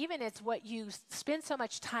out, even it's what you spend so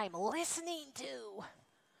much time listening to.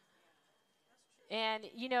 And,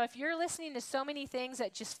 if you're listening to so many things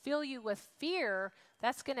that just fill you with fear,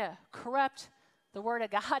 that's going to corrupt the Word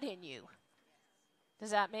of God in you. Does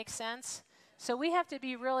that make sense? So we have to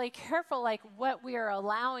be really careful, like what we are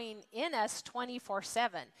allowing in us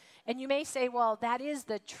 24/7. And you may say, well, that is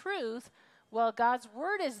the truth. Well, God's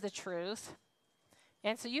Word is the truth.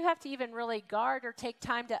 And so you have to even really guard or take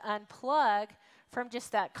time to unplug from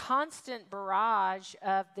just that constant barrage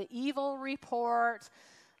of the evil report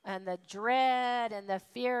and the dread and the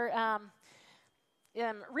fear.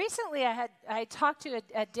 Recently, I talked to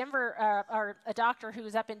a Denver, or a doctor who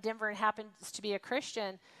was up in Denver and happens to be a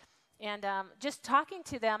Christian. And just talking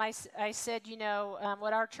to them, I said,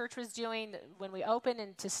 what our church was doing when we opened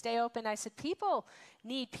and to stay open, I said, people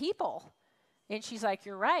need people. And she's like,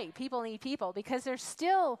 you're right, people need people, because there's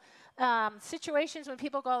still situations when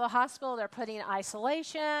people go to the hospital, they're put in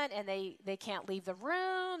isolation and they can't leave the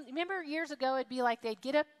room. Remember years ago, it'd be like they'd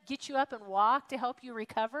get you up and walk to help you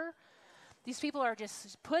recover. These people are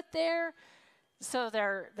just put there, so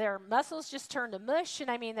their muscles just turn to mush,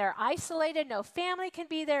 and they're isolated. No family can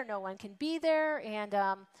be there, no one can be there, and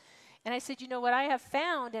I said, what I have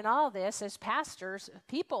found in all this as pastors,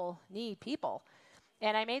 people need people.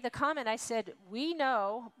 And I made the comment, I said, we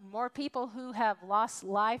know more people who have lost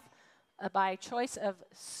life by choice of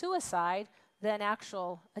suicide than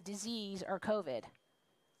actual disease or COVID.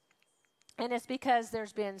 And it's because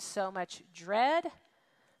there's been so much dread,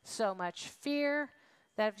 so much fear,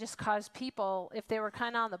 that have just caused people, if they were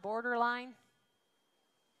kind of on the borderline.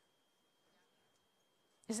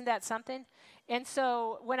 Isn't that something? And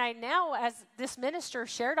so as this minister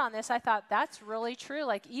shared on this, I thought that's really true.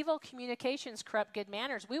 Like, evil communications corrupt good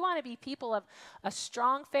manners. We want to be people of a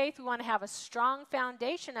strong faith. We want to have a strong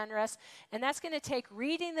foundation under us. And that's going to take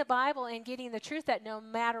reading the Bible and getting the truth that no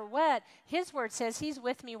matter what, His Word says He's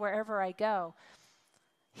with me wherever I go.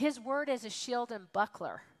 His Word is a shield and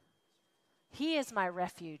buckler. He is my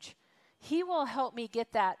refuge. He will help me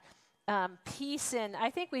get that peace. And I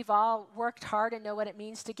think we've all worked hard and know what it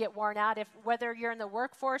means to get worn out. Whether you're in the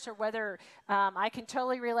workforce or whether I can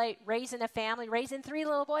totally relate raising a family, raising 3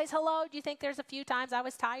 little boys. Hello, do you think there's a few times I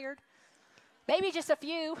was tired? Maybe just a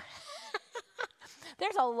few.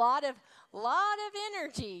 There's a lot of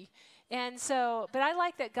energy. And so, but I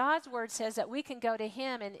like that God's Word says that we can go to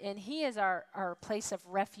Him, and He is our place of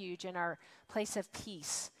refuge and our place of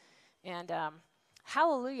peace. And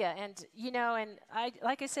hallelujah. And,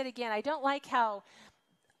 like I said again, I don't like how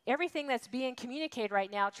everything that's being communicated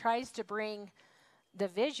right now tries to bring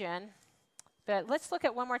division. But let's look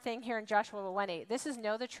at one more thing here in Joshua 1:8. This is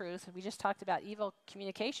know the truth. We just talked about evil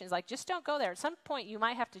communications. Like, just don't go there. At some point, you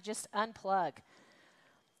might have to just unplug.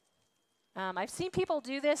 I've seen people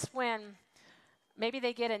do this when maybe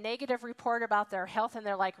they get a negative report about their health and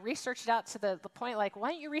they're like, research it out to the point, like,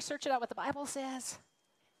 why don't you research it out what the Bible says?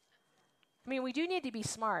 We do need to be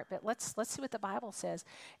smart, but let's see what the Bible says.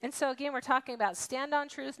 And so again, we're talking about stand on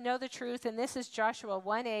truth, know the truth, and this is Joshua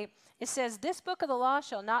 1:8. It says, this book of the law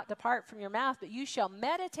shall not depart from your mouth, but you shall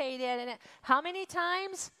meditate in it. How many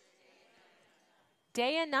times?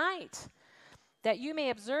 Day and night. That you may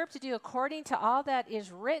observe to do according to all that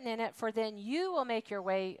is written in it, for then you will make your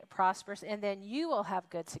way prosperous, and then you will have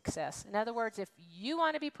good success. In other words, if you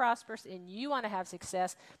want to be prosperous and you want to have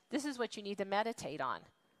success, this is what you need to meditate on.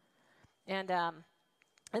 And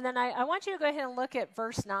then I want you to go ahead and look at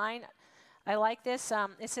verse 9. I like this.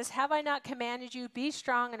 It says, have I not commanded you, be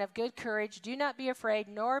strong and of good courage. Do not be afraid,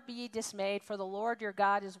 nor be dismayed, for the Lord your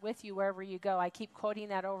God is with you wherever you go. I keep quoting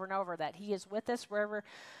that over and over, that He is with us wherever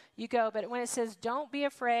you go. But when it says, don't be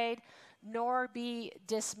afraid, nor be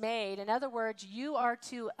dismayed, in other words, you are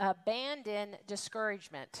to abandon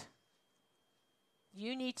discouragement.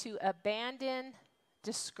 You need to abandon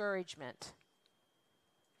discouragement.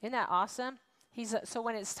 Isn't that awesome? So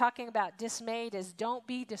when it's talking about dismayed, is don't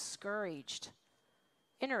be discouraged.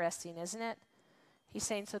 Interesting, isn't it? He's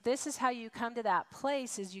saying, so this is how you come to that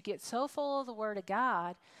place, is you get so full of the Word of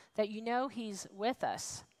God that you know He's with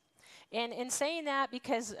us. And in saying that,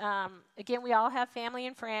 because, again, we all have family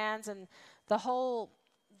and friends, and the whole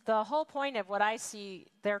the whole point of what I see,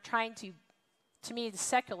 they're trying to me, the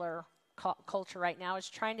secular culture right now is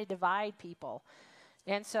trying to divide people.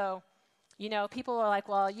 And so, people are like,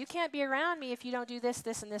 well, you can't be around me if you don't do this,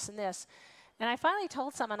 this, and this, and this. And I finally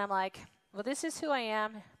told someone, I'm like, well, this is who I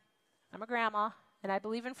am. I'm a grandma, and I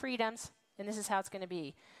believe in freedoms, and this is how it's going to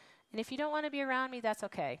be. And if you don't want to be around me, that's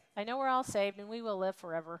okay. I know we're all saved, and we will live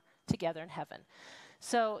forever together in heaven.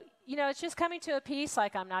 So, it's just coming to a peace,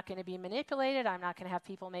 like I'm not going to be manipulated. I'm not going to have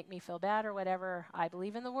people make me feel bad or whatever. I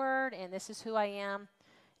believe in the Word, and this is who I am,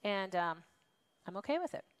 and I'm okay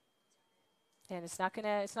with it. And it's not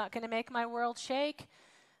gonna make my world shake.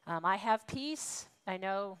 I have peace. I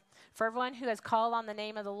know for everyone who has called on the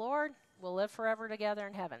name of the Lord, we'll live forever together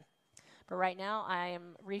in heaven. But right now, I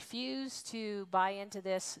refuse to buy into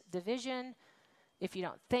this division. If you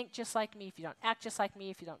don't think just like me, if you don't act just like me,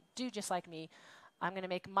 if you don't do just like me, I'm going to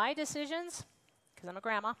make my decisions because I'm a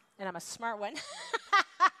grandma and I'm a smart one.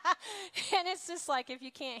 And it's just like, if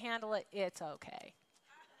you can't handle it, it's okay.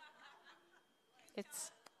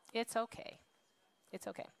 It's okay. It's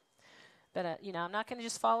okay. But, I'm not going to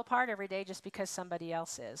just fall apart every day just because somebody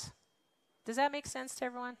else is. Does that make sense to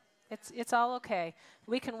everyone? It's all okay.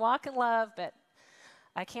 We can walk in love, but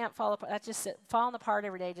I can't fall apart. Falling apart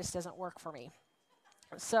every day just doesn't work for me.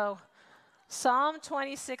 So, Psalm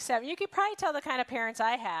 26:7. You could probably tell the kind of parents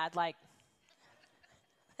I had. Like,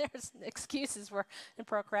 there's excuses and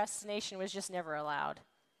procrastination was just never allowed.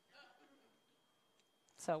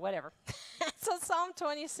 So whatever. So Psalm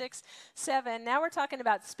 26:7. Now we're talking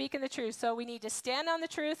about speaking the truth. So we need to stand on the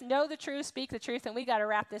truth, know the truth, speak the truth, and we got to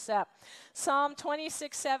wrap this up. Psalm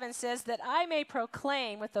 26:7 says that I may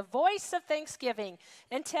proclaim with the voice of thanksgiving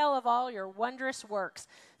and tell of all your wondrous works.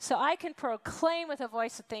 So I can proclaim with a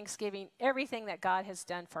voice of thanksgiving everything that God has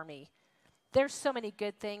done for me. There's so many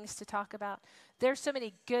good things to talk about. There's so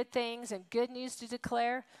many good things and good news to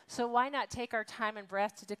declare. So why not take our time and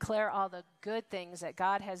breath to declare all the good things that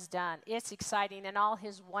God has done? It's exciting, and all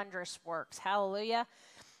his wondrous works. Hallelujah.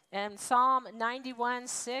 And Psalm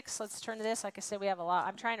 91:6, let's turn to this. Like I said, we have a lot.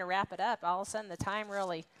 I'm trying to wrap it up. All of a sudden, the time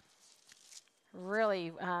really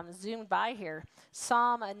zoomed by here.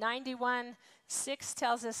 Psalm 91:6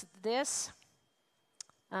 tells us this.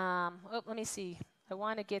 Let me see. I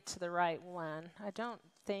want to get to the right one. I don't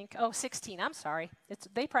think. 16. I'm sorry.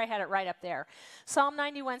 They probably had it right up there. Psalm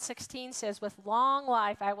 91:16 says, with long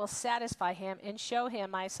life I will satisfy him and show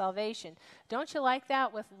him my salvation. Don't you like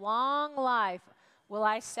that? With long life will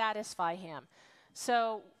I satisfy him.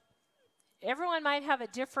 So everyone might have a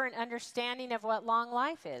different understanding of what long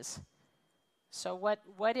life is. So what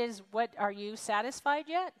are you satisfied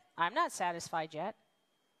yet? I'm not satisfied yet.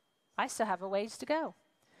 I still have a ways to go.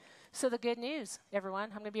 So the good news, everyone,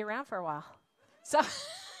 I'm going to be around for a while. So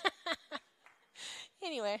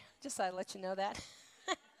anyway, just thought I'd let you know that.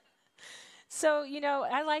 So,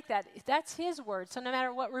 I like that. That's his word. So no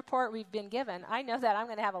matter what report we've been given, I know that I'm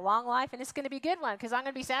going to have a long life, and it's going to be a good one because I'm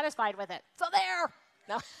going to be satisfied with it. So there.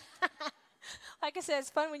 No. Like I said, it's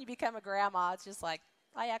fun when you become a grandma. It's just like,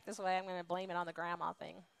 I act this way, I'm going to blame it on the grandma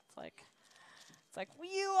thing. It's like, well,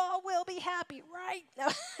 you all will be happy, right? No.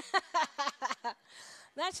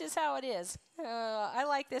 That's just how it is. I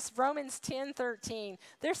like this, Romans 10:13.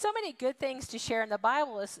 There's so many good things to share, and the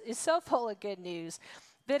Bible is so full of good news.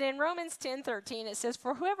 But in Romans 10:13, it says,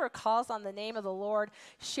 for whoever calls on the name of the Lord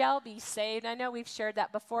shall be saved. I know we've shared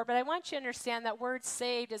that before, but I want you to understand that word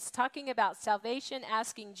saved is talking about salvation,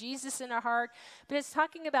 asking Jesus in our heart, but it's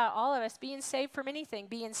talking about all of us being saved from anything,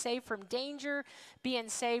 being saved from danger, being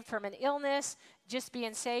saved from an illness, just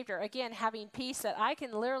being saved, or again, having peace that I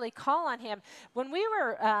can literally call on him. When we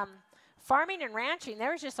were farming and ranching,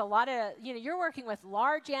 there was just a lot of, you're working with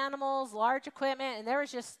large animals, large equipment, and there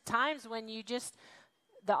was just times when you just,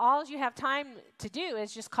 all you have time to do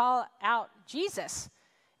is just call out Jesus.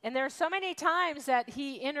 And there are so many times that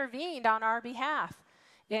he intervened on our behalf.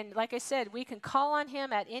 And like I said, we can call on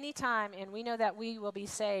him at any time, and we know that we will be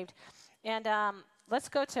saved. And let's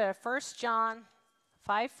go to 1 John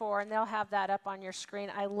 5:4, and they'll have that up on your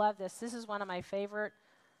screen. I love this. This is one of my favorite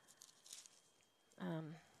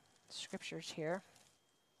scriptures here.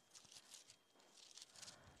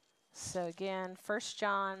 So again, 1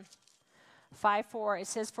 John 5:4, it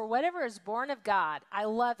says, for whatever is born of God, I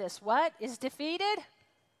love this. What is defeated?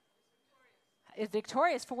 Is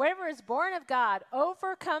victorious. For whatever is born of God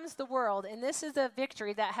overcomes the world. And this is a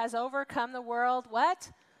victory that has overcome the world.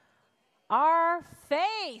 What? Our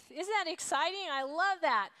faith. Isn't that exciting? I love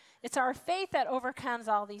that. It's our faith that overcomes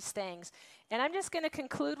all these things. And I'm just going to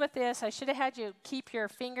conclude with this. I should have had you keep your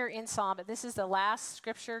finger in Psalm, but this is the last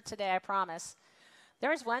scripture today, I promise. There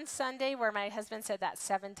was one Sunday where my husband said that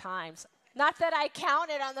 7 times. Not that I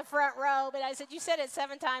counted on the front row, but I said, you said it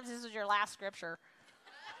 7 times. This was your last scripture.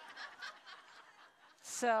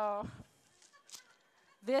 So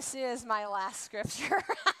this is my last scripture.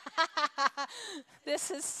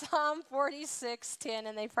 This is Psalm 46:10,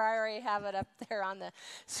 and they probably already have it up there on the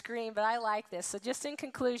screen, but I like this. So just in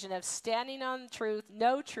conclusion of standing on truth,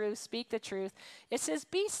 know truth, speak the truth, it says,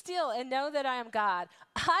 be still and know that I am God.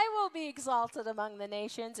 I will be exalted among the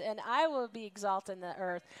nations, and I will be exalted in the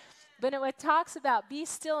earth. But when it talks about be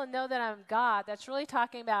still and know that I'm God, that's really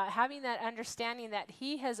talking about having that understanding that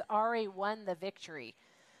he has already won the victory.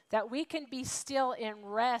 That we can be still and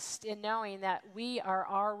rest in knowing that we are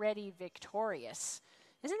already victorious.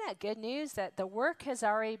 Isn't that good news? That the work has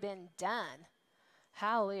already been done.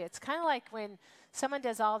 Hallelujah. It's kind of like when someone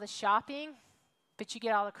does all the shopping, but you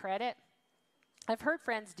get all the credit. I've heard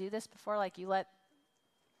friends do this before, like you let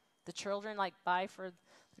the children like buy for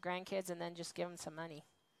the grandkids and then just give them some money.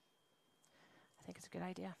 I think it's a good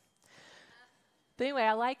idea. But anyway,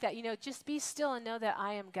 I like that. Just be still and know that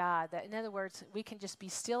I am God. That, in other words, we can just be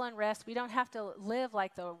still and rest. We don't have to live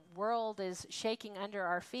like the world is shaking under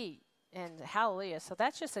our feet. And hallelujah. So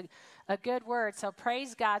that's just a good word. So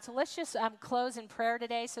praise God. So let's just close in prayer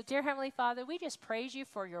today. So dear Heavenly Father, we just praise you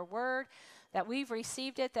for your word, that we've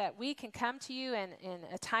received it, that we can come to you in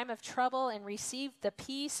a time of trouble and receive the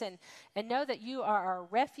peace and know that you are our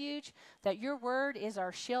refuge, that your word is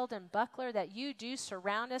our shield and buckler, that you do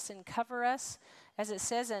surround us and cover us. As it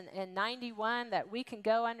says in 91, that we can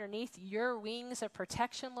go underneath your wings of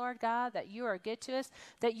protection, Lord God, that you are good to us,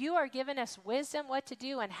 that you are giving us wisdom what to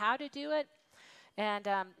do and how to do it. And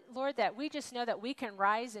Lord, that we just know that we can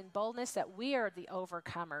rise in boldness, that we are the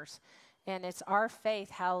overcomers. And it's our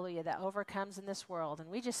faith, hallelujah, that overcomes in this world.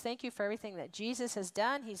 And we just thank you for everything that Jesus has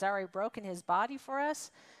done. He's already broken his body for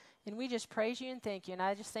us. And we just praise you and thank you. And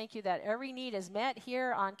I just thank you that every need is met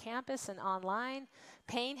here on campus and online.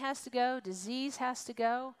 Pain has to go. Disease has to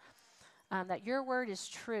go. That your word is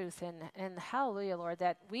truth. And hallelujah, Lord,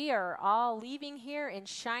 that we are all leaving here and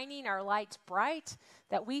shining our lights bright,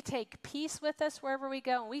 that we take peace with us wherever we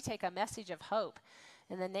go, and we take a message of hope.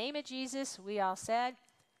 In the name of Jesus, we all said,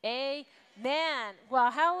 amen.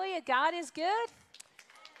 Well, hallelujah, God is good.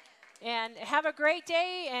 And have a great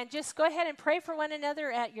day, and just go ahead and pray for one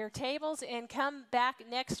another at your tables, and come back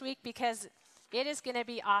next week because it is going to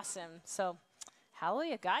be awesome. So,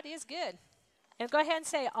 hallelujah, God is good. And go ahead and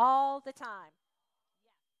say all the time.